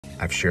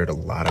I've shared a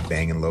lot of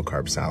banging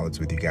low-carb salads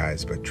with you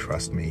guys, but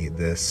trust me,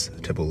 this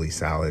tabbouleh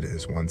salad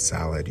is one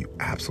salad you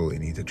absolutely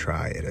need to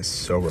try. It is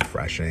so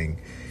refreshing.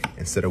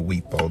 Instead of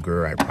wheat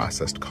bulgur, I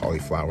processed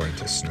cauliflower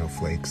into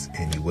snowflakes,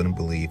 and you wouldn't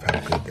believe how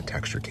good the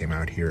texture came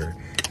out here.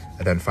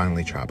 I then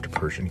finally chopped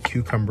Persian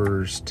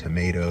cucumbers,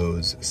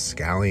 tomatoes,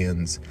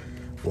 scallions,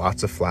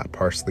 lots of flat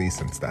parsley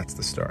since that's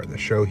the star of the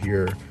show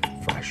here,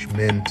 fresh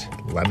mint,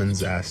 lemon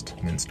zest,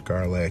 minced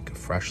garlic,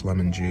 fresh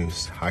lemon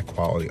juice, high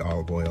quality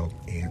olive oil,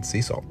 and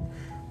sea salt.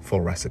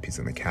 Full recipe's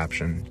in the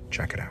caption.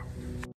 Check it out.